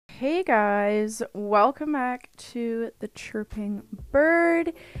Hey guys, welcome back to the Chirping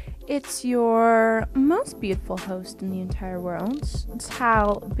Bird. It's your most beautiful host in the entire world. It's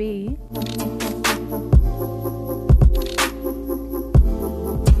Hal B.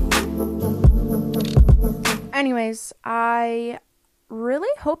 Anyways, I really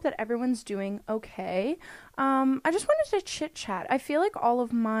hope that everyone's doing okay. I just wanted to chit chat. I feel like all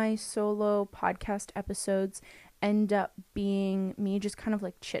of my solo podcast episodes end up being me just kind of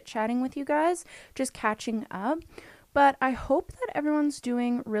like chit chatting with you guys, just catching up. But I hope that everyone's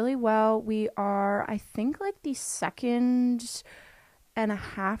doing really well. We are, I think, like the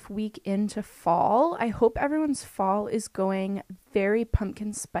 2.5 week into fall. I hope everyone's fall is going very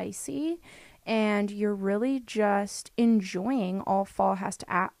pumpkin spicy and you're really just enjoying all fall has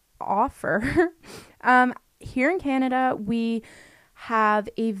to offer. Here in Canada, we have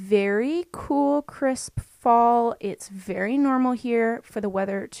a very cool, crisp fall. It's very normal here for the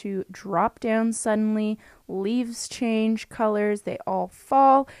weather to drop down suddenly. Leaves change colors, they all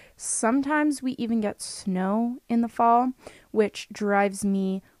fall. Sometimes we even get snow in the fall, which drives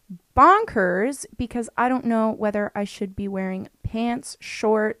me bonkers because I don't know whether I should be wearing pants,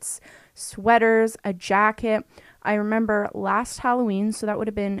 shorts, sweaters, a jacket. I remember last Halloween, so that would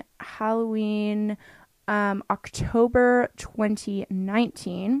have been Halloween October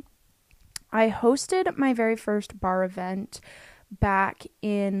 2019, I hosted my very first bar event back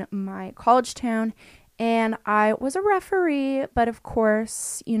in my college town, and I was a referee, but of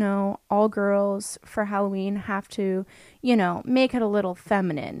course, all girls for Halloween have to, make it a little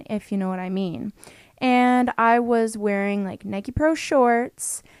feminine, if you know what I mean. And I was wearing like Nike Pro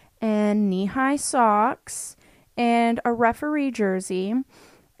shorts and knee-high socks and a referee jersey.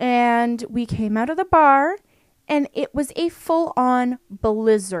 And we came out of the bar, and it was a full-on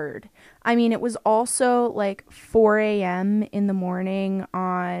blizzard. I mean, it was also like 4 a.m. in the morning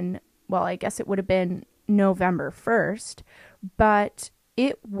on, well, I guess it would have been November 1st, but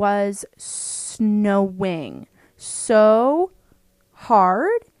it was snowing so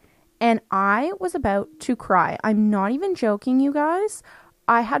hard, and I was about to cry. I'm not even joking, you guys.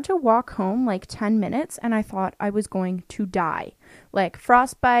 I had to walk home like 10 minutes, and I thought I was going to die. Like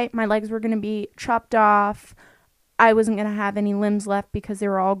frostbite, my legs were going to be chopped off. I wasn't going to have any limbs left because they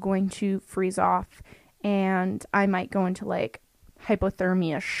were all going to freeze off, and I might go into like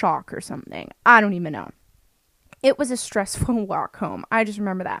hypothermia shock or something. I don't even know. It was a stressful walk home. I just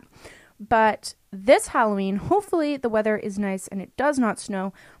remember that. But this Halloween, hopefully the weather is nice and it does not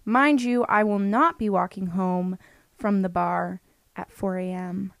snow. Mind you, I will not be walking home from the bar at 4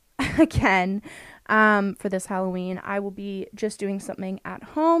 a.m. again for this Halloween. I will be just doing something at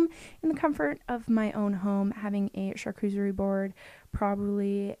home in the comfort of my own home, having a charcuterie board,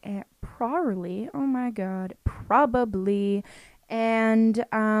 probably, and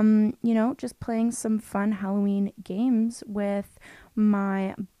just playing some fun Halloween games with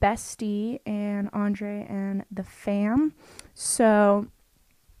my bestie and Andre and the fam. So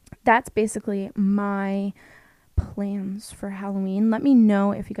that's basically my plans for Halloween. Let me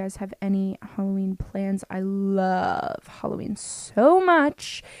know if you guys have any Halloween plans. I love Halloween so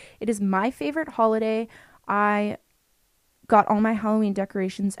much. It is my favorite holiday. I got all my Halloween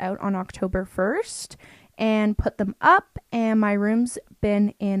decorations out on October 1st and put them up, and my room's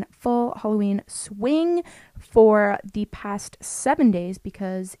been in full Halloween swing for the past 7 days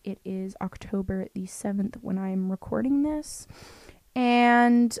because it is October the 7th when I'm recording this.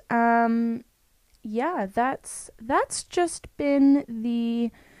 And yeah, that's just been the,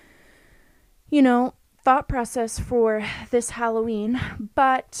 thought process for this Halloween.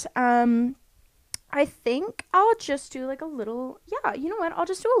 But I think I'll just do like a little, I'll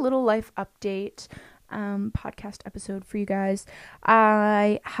just do a little life update podcast episode for you guys.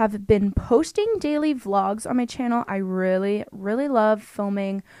 I have been posting daily vlogs on my channel. I really, really love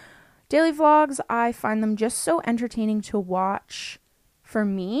filming daily vlogs. I find them just so entertaining to watch for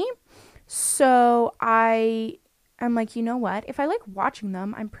me. So I'm like, you know what? If I like watching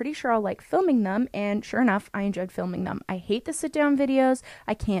them, I'm pretty sure I'll like filming them. And sure enough, I enjoyed filming them. I hate the sit down videos.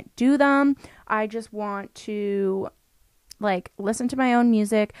 I can't do them. I just want to like listen to my own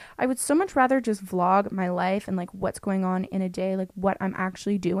music. I would so much rather just vlog my life and like what's going on in a day, like what I'm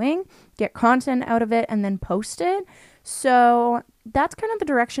actually doing, get content out of it and then post it. So that's kind of the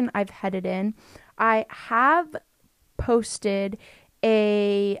direction I've headed in. I have posted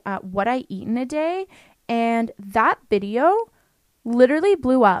a what I eat in a day, and that video literally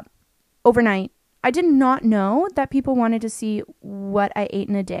blew up overnight. I did not know that people wanted to see what I ate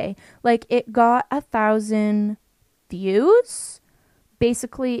in a day. Like, it got 1,000 views,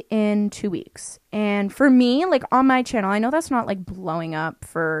 basically in 2 weeks. And for me, like on my channel, I know that's not like blowing up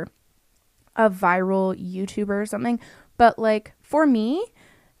for a viral YouTuber or something, but like for me,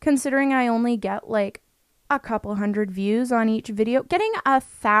 considering I only get like a couple hundred views on each video, getting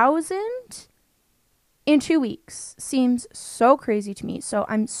 1,000 in 2 weeks seems so crazy to me. So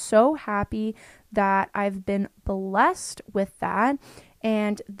I'm so happy that I've been blessed with that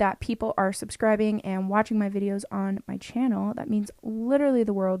and that people are subscribing and watching my videos on my channel. That means literally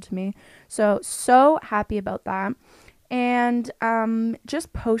the world to me. So happy about that. And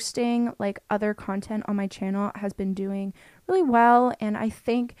just posting like other content on my channel has been doing really well. And I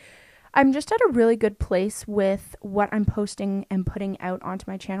think I'm just at a really good place with what I'm posting and putting out onto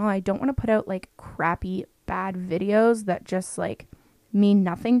my channel. I don't want to put out like crappy, bad videos that just like mean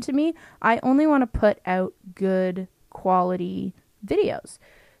nothing to me. I only want to put out good quality videos.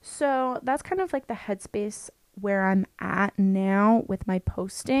 So that's kind of like the headspace where I'm at now with my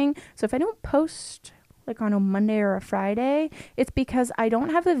posting. So if I don't post like on a Monday or a Friday, it's because I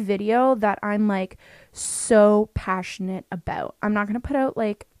don't have a video that I'm like so passionate about. I'm not going to put out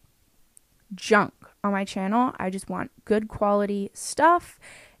like junk on my channel. I just want good quality stuff,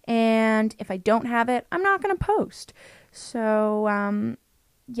 and if I don't have it, I'm not going to post. So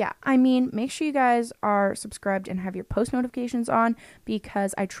yeah, I mean, make sure you guys are subscribed and have your post notifications on,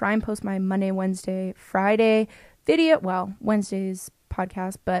 because I try and post my Monday, Wednesday, Friday video, well, Wednesday's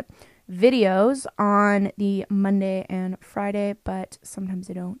podcast, but videos on the Monday and Friday, but sometimes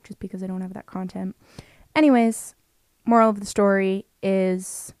I don't, just because I don't have that content. Anyways, moral of the story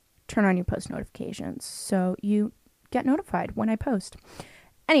is turn on your post notifications so you get notified when I post.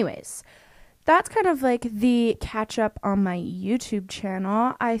 Anyways, that's kind of like the catch up on my YouTube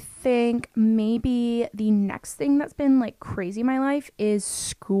channel. I think maybe the next thing that's been like crazy in my life is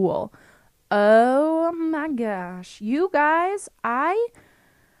school. Oh my gosh. You guys, I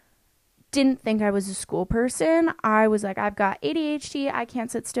didn't think I was a school person. I was like, I've got ADHD. I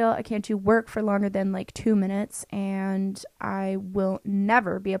can't sit still. I can't do work for longer than like 2 minutes. And I will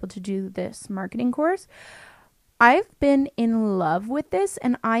never be able to do this marketing course. I've been in love with this,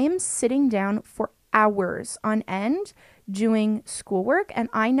 and I am sitting down for hours on end doing schoolwork, and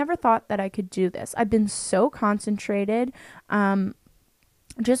I never thought that I could do this. I've been so concentrated,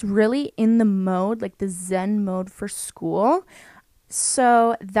 just really in the mode, like the Zen mode for school.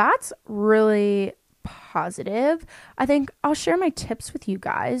 So that's really positive. I think I'll share my tips with you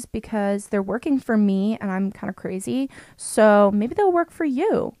guys because they're working for me and I'm kind of crazy. So maybe they'll work for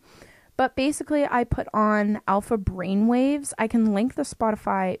you. But basically, I put on Alpha Brainwaves. I can link the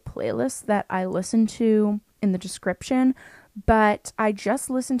Spotify playlist that I listen to in the description. But I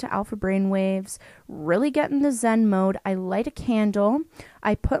just listened to Alpha Brainwaves, really get in the Zen mode. I light a candle.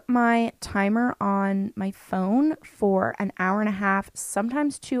 I put my timer on my phone for an hour and a half,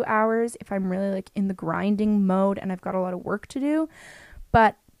 sometimes 2 hours if I'm really like in the grinding mode and I've got a lot of work to do.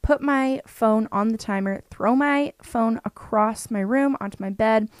 But put my phone on the timer, throw my phone across my room onto my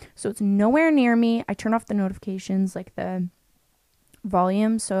bed so it's nowhere near me. I turn off the notifications, like the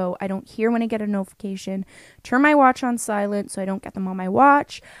volume, so I don't hear when I get a notification. Turn my watch on silent so I don't get them on my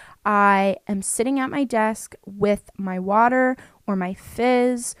watch. I am sitting at my desk with my water or my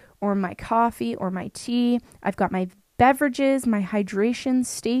fizz or my coffee or my tea. I've got my beverages, my hydration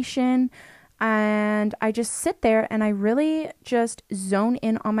station, and I just sit there and I really just zone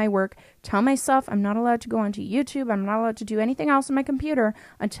in on my work. Tell myself I'm not allowed to go onto YouTube. I'm not allowed to do anything else on my computer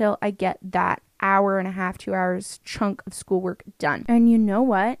until I get that hour and a half, 2 hours chunk of schoolwork done. And you know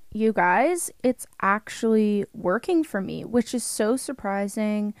what, you guys, it's actually working for me, which is so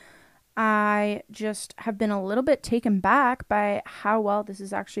surprising. I just have been a little bit taken back by how well this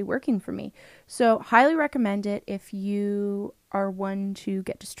is actually working for me. So highly recommend it if you are one to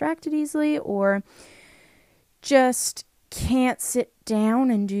get distracted easily or just can't sit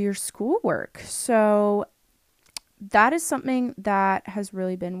down and do your schoolwork. So that is something that has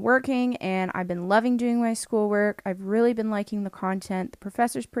really been working, and I've been loving doing my schoolwork. I've really been liking the content. The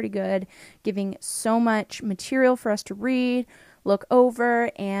professor's pretty good, giving so much material for us to read, look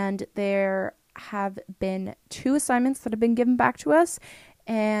over, and there have been 2 assignments that have been given back to us,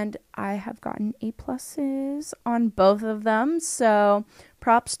 and I have gotten A+ on both of them. So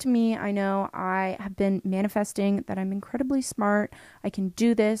props to me. I know I have been manifesting that I'm incredibly smart. I can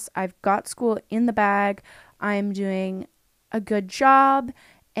do this. I've got school in the bag. I'm doing a good job,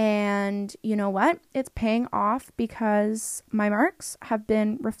 and you know what? It's paying off because my marks have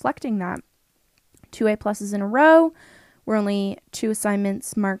been reflecting that. 2 A+ in a row. We're only 2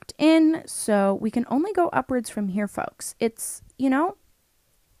 assignments marked in, so we can only go upwards from here, folks. It's,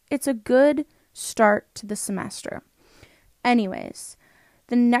 it's a good start to the semester. Anyways,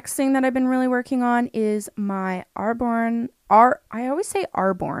 The next thing that I've been really working on is my Arbonne, I always say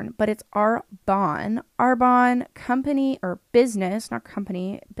Arbonne, but it's Arbonne company or business, not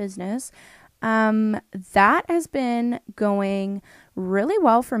company, business. That has been going really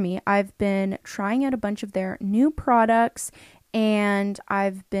well for me. I've been trying out a bunch of their new products, and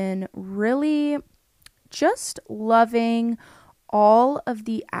I've been really just loving all of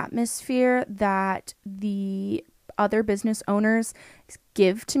the atmosphere that the other business owners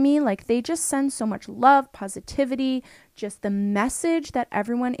give to me. Like, they just send so much love, positivity. Just the message that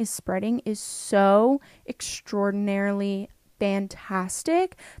everyone is spreading is so extraordinarily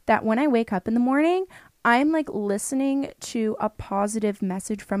fantastic that when I wake up in the morning, I'm like listening to a positive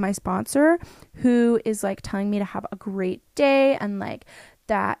message from my sponsor, who is like telling me to have a great day and like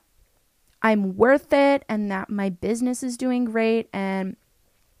that I'm worth it and that my business is doing great. And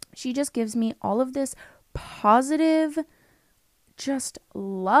she just gives me all of this positive just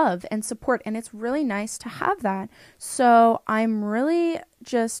love and support, and it's really nice to have that. So I'm really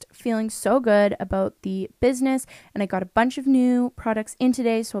just feeling so good about the business, and I got a bunch of new products in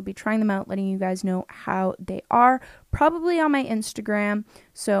today, so I'll be trying them out, letting you guys know how they are, probably on my Instagram.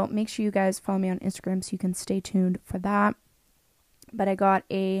 So make sure you guys follow me on Instagram so you can stay tuned for that. But I got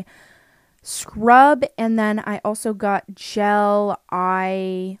a scrub, and then I also got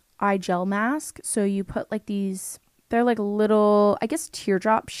eye gel mask. So you put like these, they're like little, I guess,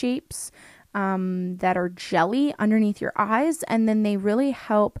 teardrop shapes that are jelly underneath your eyes, and then they really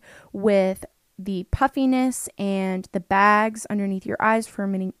help with the puffiness and the bags underneath your eyes,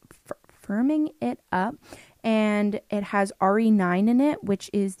 firming it up. And it has RE9 in it,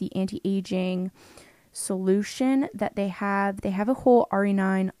 which is the anti-aging solution that they have. They have a whole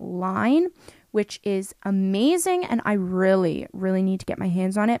RE9 line, which is amazing, and I really, really need to get my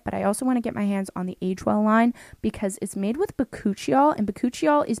hands on it. But I also want to get my hands on the Age Well line because it's made with bakuchiol, and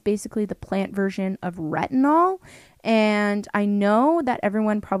bakuchiol is basically the plant version of retinol. And I know that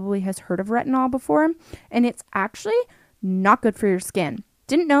everyone probably has heard of retinol before, and it's actually not good for your skin.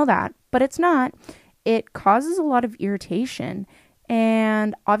 Didn't know that, but it's not. It causes a lot of irritation,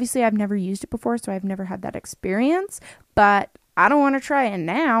 and obviously I've never used it before, so I've never had that experience, but I don't want to try it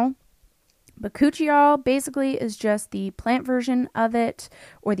now. Bakuchiol basically is just the plant version of it,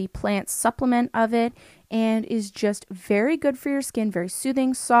 or the plant supplement of it, and is just very good for your skin, very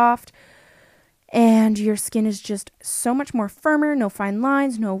soothing, soft, and your skin is just so much more firmer, no fine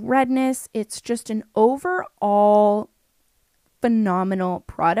lines, no redness. It's just an overall phenomenal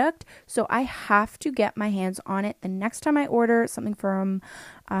product. So I have to get my hands on it. The next time I order something from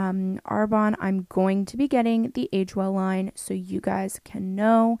Arbonne, I'm going to be getting the Age Well line so you guys can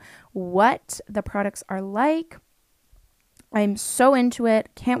know what the products are like. I'm so into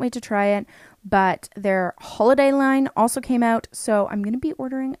it. Can't wait to try it. But their holiday line also came out, so I'm going to be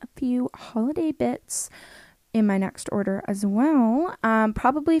ordering a few holiday bits in my next order as well.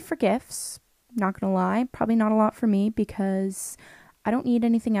 Probably for gifts. Not gonna lie, probably not a lot for me because I don't need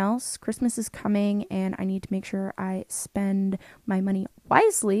anything else. Christmas is coming, and I need to make sure I spend my money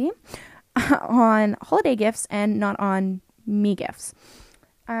wisely on holiday gifts and not on me gifts.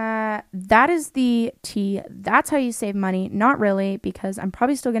 That is the tea. That's how you save money. Not really, because I'm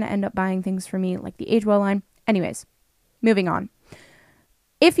probably still going to end up buying things for me, like the Age Well line. Anyways, moving on.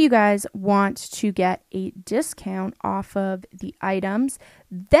 If you guys want to get a discount off of the items,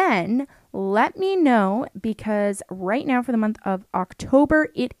 then let me know, because right now for the month of October,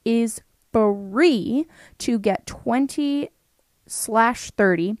 it is free to get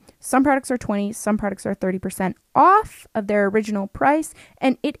 20/30. Some products are 20, some products are 30% off of their original price,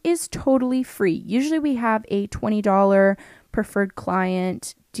 and it is totally free. Usually we have a $20 preferred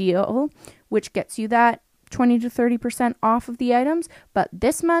client deal, which gets you that 20 to 30% off of the items, but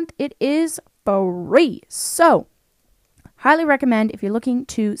this month it is free. So highly recommend, if you're looking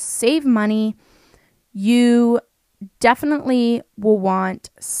to save money, you definitely will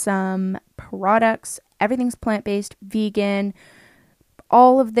want some products. Everything's plant-based, vegan.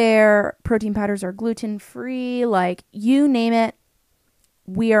 All of their protein powders are gluten-free. Like, you name it,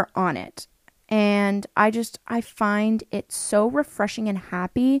 we are on it. And I find it so refreshing and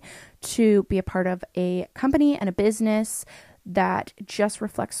happy to be a part of a company and a business that just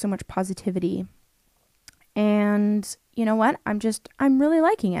reflects so much positivity. And you know what? I'm really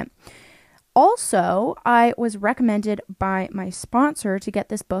liking it. Also, I was recommended by my sponsor to get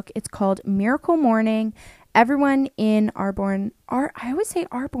this book. It's called Miracle Morning. Everyone in Arbonne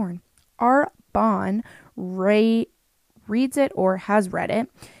reads it or has read it.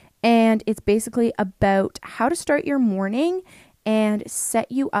 And it's basically about how to start your morning and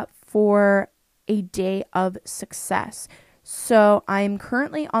set you up for a day of success. So I'm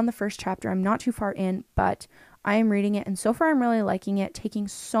currently on the first chapter. I'm not too far in, but I am reading it, and so far I'm really liking it, taking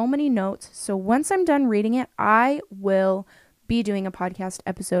so many notes. So once I'm done reading it, I will be doing a podcast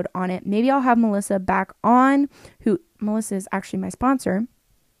episode on it. Maybe I'll have Melissa back on, Melissa is actually my sponsor.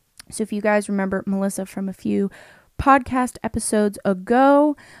 So if you guys remember Melissa from a few podcast episodes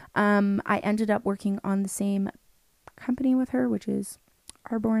ago, I ended up working on the same company with her, which is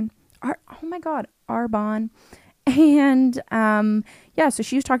Arbonne. And so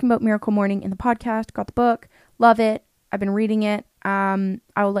she was talking about Miracle Morning in the podcast, got the book, love it. I've been reading it. I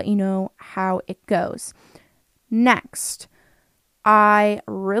will let you know how it goes. Next, I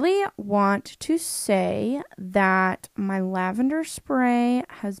really want to say that my lavender spray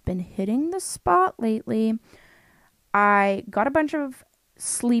has been hitting the spot lately. I got a bunch of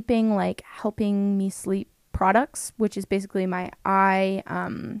sleeping, like helping me sleep products, which is basically my eye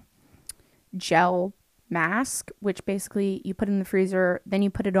gel mask, which basically you put in the freezer, then you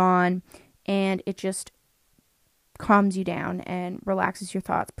put it on, and it just calms you down and relaxes your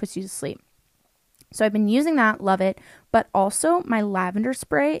thoughts, puts you to sleep. So I've been using that, love it. But also my lavender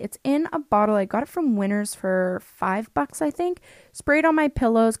spray, it's in a bottle. I got it from Winners for $5, I think. Sprayed on my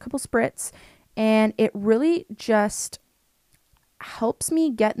pillows, couple spritz, and it really just helps me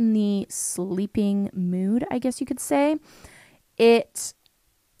get in the sleeping mood, I guess you could say. It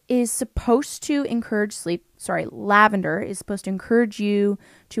is supposed to encourage sleep. Lavender is supposed to encourage you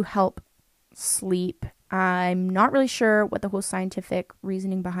to help sleep. I'm not really sure what the whole scientific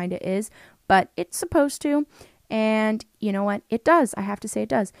reasoning behind it is, but it's supposed to. And you know what? It does. I have to say it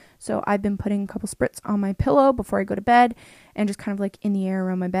does. So I've been putting a couple spritz on my pillow before I go to bed and just kind of like in the air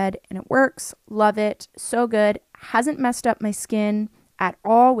around my bed, and it works. Love it. So good. Hasn't messed up my skin at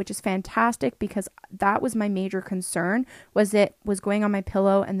all, which is fantastic, because that was my major concern, was it was going on my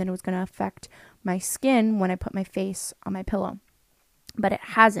pillow and then it was going to affect my skin when I put my face on my pillow. But it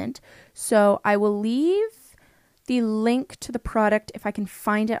hasn't. So I will leave the link to the product if I can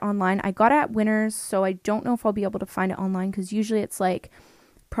find it online. I got it at Winners, so I don't know if I'll be able to find it online, because usually it's like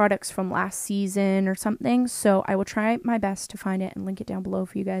products from last season or something. So I will try my best to find it and link it down below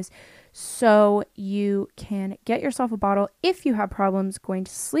for you guys, so you can get yourself a bottle if you have problems going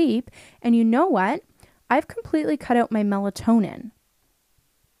to sleep. And you know what? I've completely cut out my melatonin,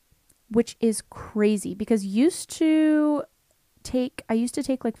 which is crazy, because I used to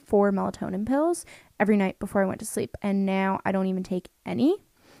take like 4 melatonin pills every night before I went to sleep, and now I don't even take any.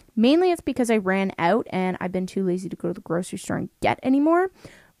 Mainly it's because I ran out and I've been too lazy to go to the grocery store and get any more.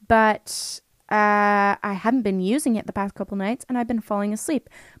 But I haven't been using it the past couple nights, and I've been falling asleep.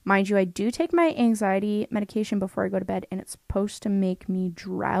 Mind you, I do take my anxiety medication before I go to bed, and it's supposed to make me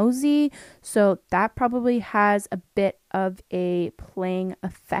drowsy. So that probably has a bit of a playing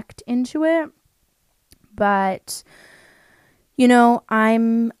effect into it. But, you know,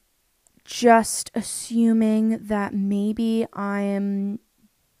 I'm just assuming that maybe I'm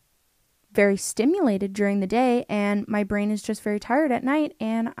very stimulated during the day and my brain is just very tired at night,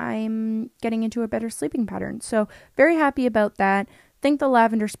 and I'm getting into a better sleeping pattern. So very happy about that. Think the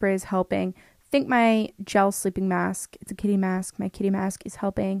lavender spray is helping. Think my gel sleeping mask, it's a kitty mask, my kitty mask is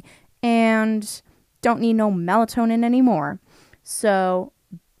helping, and don't need no melatonin anymore. So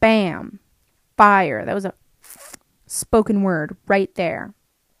bam, fire. That was a spoken word right there.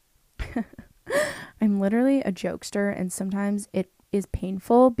 I'm literally a jokester, and sometimes it is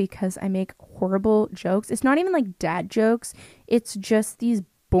painful because I make horrible jokes. It's not even like dad jokes. It's just these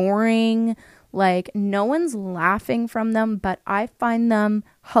boring, like no one's laughing from them, but I find them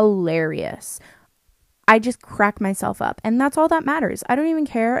hilarious. I just crack myself up, and that's all that matters. I don't even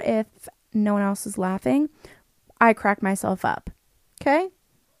care if no one else is laughing. I crack myself up. Okay?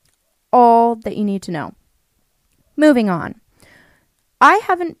 All that you need to know. Moving on. I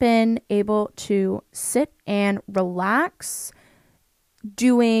haven't been able to sit and relax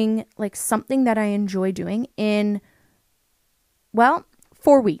doing like something that I enjoy doing in,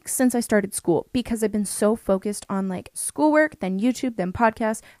 4 weeks since I started school, because I've been so focused on like schoolwork, then YouTube, then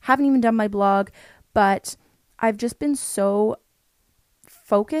podcasts. Haven't even done my blog, but I've just been so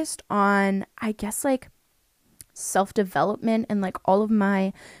focused on, I guess, like self-development and like all of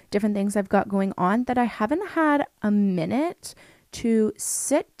my different things I've got going on, that I haven't had a minute to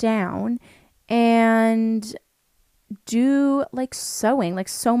sit down and do like sewing, like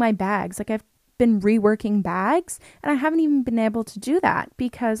sew my bags. Like I've been reworking bags, and I haven't even been able to do that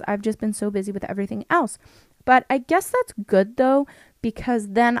because I've just been so busy with everything else. But I guess that's good though, because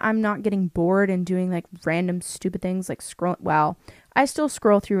then I'm not getting bored and doing like random stupid things like scroll. Well, I still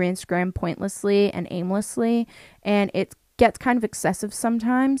scroll through Instagram pointlessly and aimlessly, and it gets kind of excessive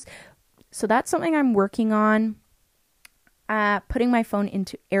sometimes. So that's something I'm working on. putting my phone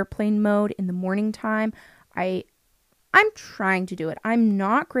into airplane mode in the morning time. I'm trying to do it. I'm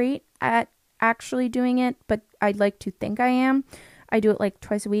not great at actually doing it, but I'd like to think I am. I do it like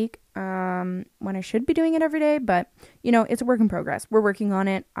twice a week when I should be doing it every day, but it's a work in progress. We're working on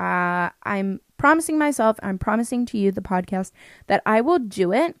it. I'm promising myself, I'm promising to you, the podcast, that I will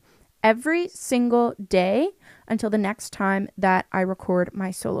do it every single day until the next time that I record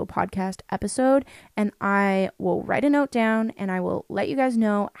my solo podcast episode, and I will write a note down and I will let you guys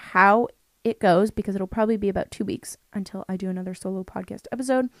know how it goes, because it'll probably be about 2 weeks until I do another solo podcast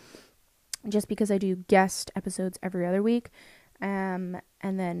episode, just because I do guest episodes every other week, and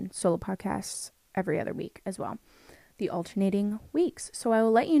then solo podcasts every other week as well, the alternating weeks. So I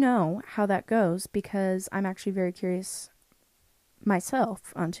will let you know how that goes, because I'm actually very curious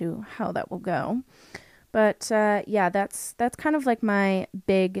myself onto how that will go. But that's kind of like my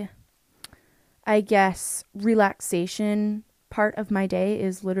big, I guess, relaxation part of my day,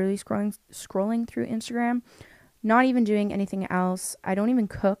 is literally scrolling through Instagram, not even doing anything else. I don't even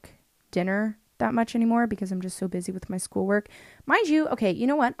cook dinner that much anymore because I'm just so busy with my schoolwork. Mind you, okay, you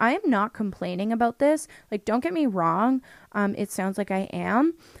know what? I am not complaining about this. Like, don't get me wrong. It sounds like I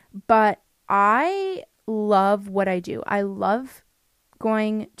am, but I love what I do. I love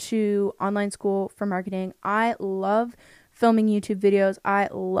going to online school for marketing. I love filming YouTube videos. I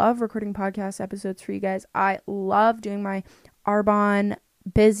love recording podcast episodes for you guys. I love doing my Arbonne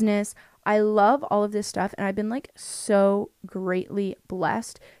business. I love all of this stuff, and I've been like so greatly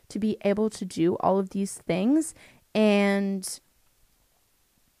blessed to be able to do all of these things and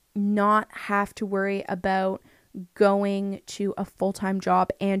not have to worry about going to a full-time job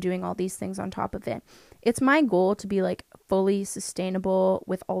and doing all these things on top of it. It's my goal to be like fully sustainable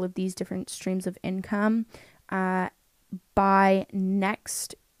with all of these different streams of income by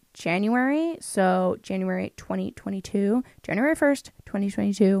next January. So January 2022, January 1st,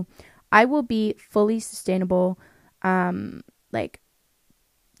 2022, I will be fully sustainable, like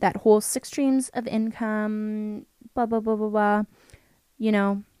that whole 6 streams of income, blah, blah, blah, blah, blah.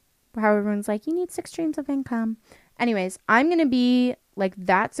 How everyone's like, you need 6 streams of income. Anyways, I'm going to be like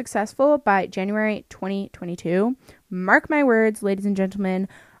that successful by January 2022. Mark my words, ladies and gentlemen.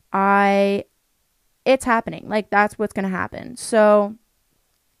 It's happening. Like, that's what's going to happen. So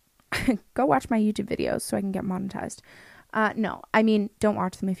go watch my YouTube videos so I can get monetized. No, I mean, don't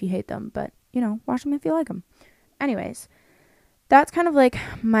watch them if you hate them, but watch them if you like them. Anyways, that's kind of like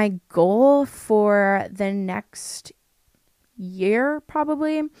my goal for the next year,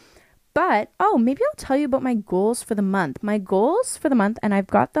 probably. But, maybe I'll tell you about my goals for the month. My goals for the month, and I've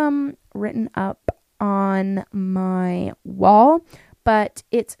got them written up on my wall, but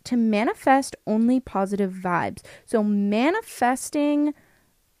it's to manifest only positive vibes. So manifesting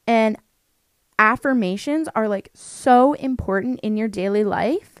and affirmations are like so important in your daily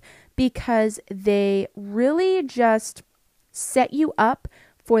life, because they really just set you up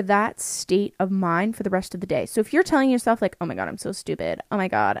for that state of mind for the rest of the day. So if you're telling yourself like, oh my God, I'm so stupid. Oh my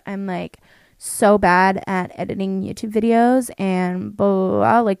God, I'm like so bad at editing YouTube videos and blah, blah,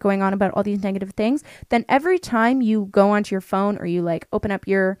 blah, like going on about all these negative things, then every time you go onto your phone or you like open up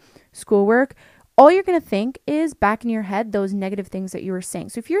your schoolwork, all you're going to think is back in your head those negative things that you were saying.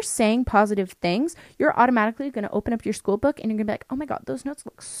 So if you're saying positive things, you're automatically going to open up your school book and you're going to be like, oh my God, those notes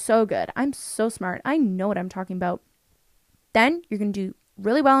look so good. I'm so smart. I know what I'm talking about. Then you're going to do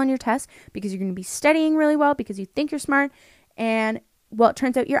really well on your test because you're going to be studying really well because you think you're smart. And well, it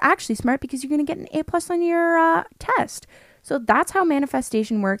turns out you're actually smart because you're going to get an A+ on your test. So that's how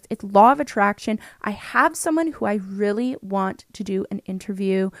manifestation works. It's law of attraction. I have someone who I really want to do an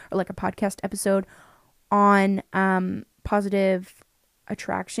interview or like a podcast episode on positive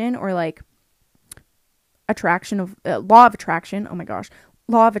attraction, or like attraction of law of attraction. Oh my gosh.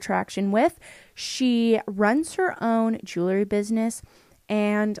 Law of attraction with. She runs her own jewelry business,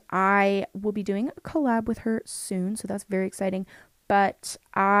 and I will be doing a collab with her soon. So that's very exciting. But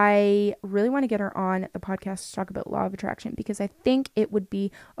I really want to get her on the podcast to talk about law of attraction, because I think it would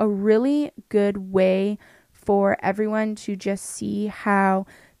be a really good way for everyone to just see how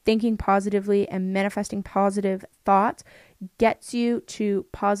thinking positively and manifesting positive thoughts gets you to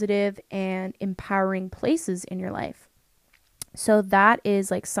positive and empowering places in your life. So that is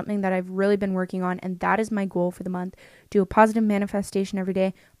like something that I've really been working on, and that is my goal for the month. Do a positive manifestation every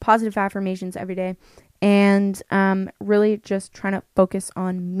day, positive affirmations every day, and really just trying to focus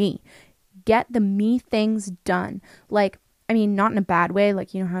on me. Get the me things done. Like, I mean, not in a bad way,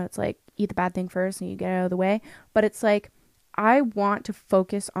 like, you know how it's like eat the bad thing first and you get it out of the way, but it's like I want to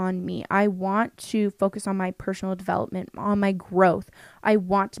focus on me. I want to focus on my personal development, on my growth. I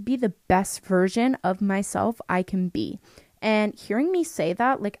want to be the best version of myself I can be. And hearing me say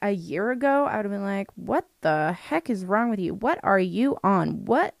that like a year ago, I would have been like, what the heck is wrong with you? What are you on?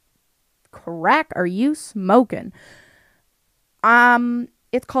 What crack are you smoking?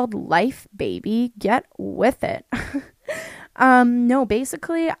 It's called life, baby. Get with it. No,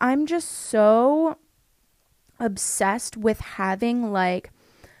 basically, I'm just so obsessed with having like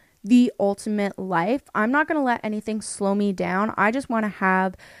the ultimate life. I'm not going to let anything slow me down. I just want to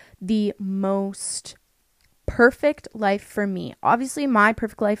have the most perfect life for me. Obviously, my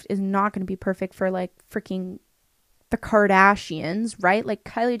perfect life is not going to be perfect for like freaking the Kardashians, right? Like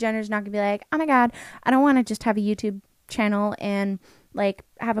Kylie Jenner's not going to be like, oh my God, I don't want to just have a YouTube channel and like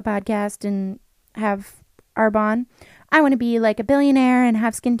have a podcast and have Arbonne. I want to be like a billionaire and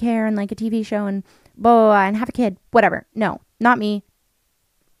have skincare and like a TV show and blah, blah, blah, and have a kid, whatever. No, not me.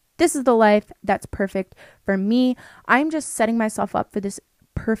 This is the life that's perfect for me. I'm just setting myself up for this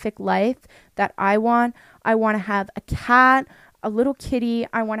perfect life that I want. I want to have a cat, a little kitty.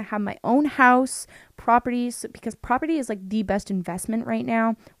 I want to have my own house, properties, because property is like the best investment right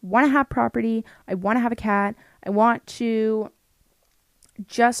now. Want to have property. I want to have a cat. I want to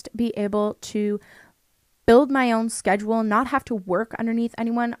just be able to build my own schedule, not have to work underneath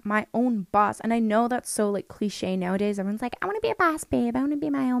anyone, my own boss. And I know that's so like cliche nowadays. Everyone's like, I want to be a boss, babe. I want to be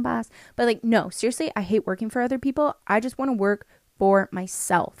my own boss. But like, no, seriously, I hate working for other people. I just want to work for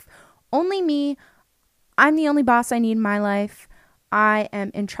myself. Only me. I'm the only boss I need in my life. I am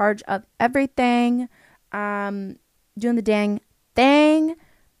in charge of everything. Doing the dang thing.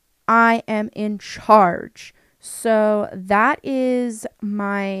 I am in charge. So that is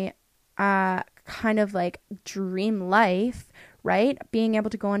my kind of like dream life, right? Being able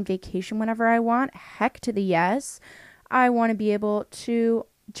to go on vacation whenever I want. Heck to the yes. I want to be able to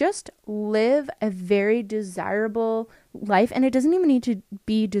just live a very desirable life. And it doesn't even need to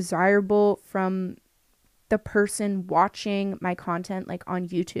be desirable from the person watching my content like on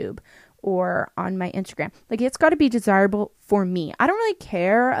YouTube or on my Instagram. Like it's got to be desirable for me. I don't really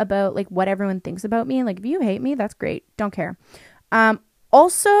care about like what everyone thinks about me. Like if you hate me, that's great. Don't care.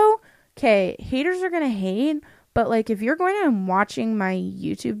 Also, okay, haters are going to hate, but like if you're going and watching my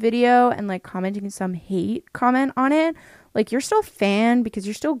YouTube video and like commenting some hate comment on it, like you're still a fan because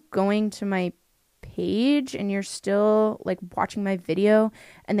you're still going to my page and you're still like watching my video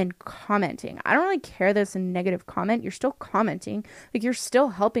and then commenting. I don't really care that it's a negative comment. You're still commenting. Like you're still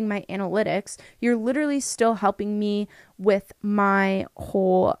helping my analytics. You're literally still helping me with my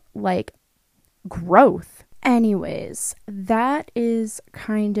whole like growth. Anyways, that is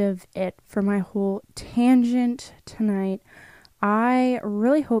kind of it for my whole tangent tonight. I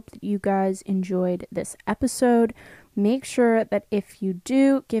really hope that you guys enjoyed this episode. Make sure that if you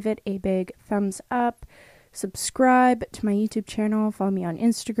do, give it a big thumbs up. Subscribe to my YouTube channel. Follow me on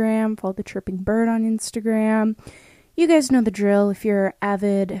Instagram. Follow the Chirping Bird on Instagram. You guys know the drill. If you're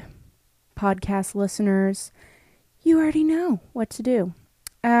avid podcast listeners, you already know what to do.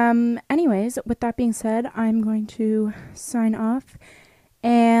 Anyways, with that being said, I'm going to sign off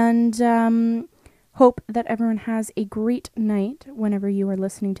and hope that everyone has a great night whenever you are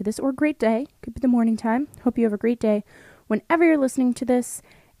listening to this, or a great day. Could be the morning time. Hope you have a great day whenever you're listening to this,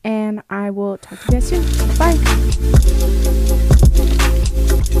 and I will talk to you guys soon. Bye.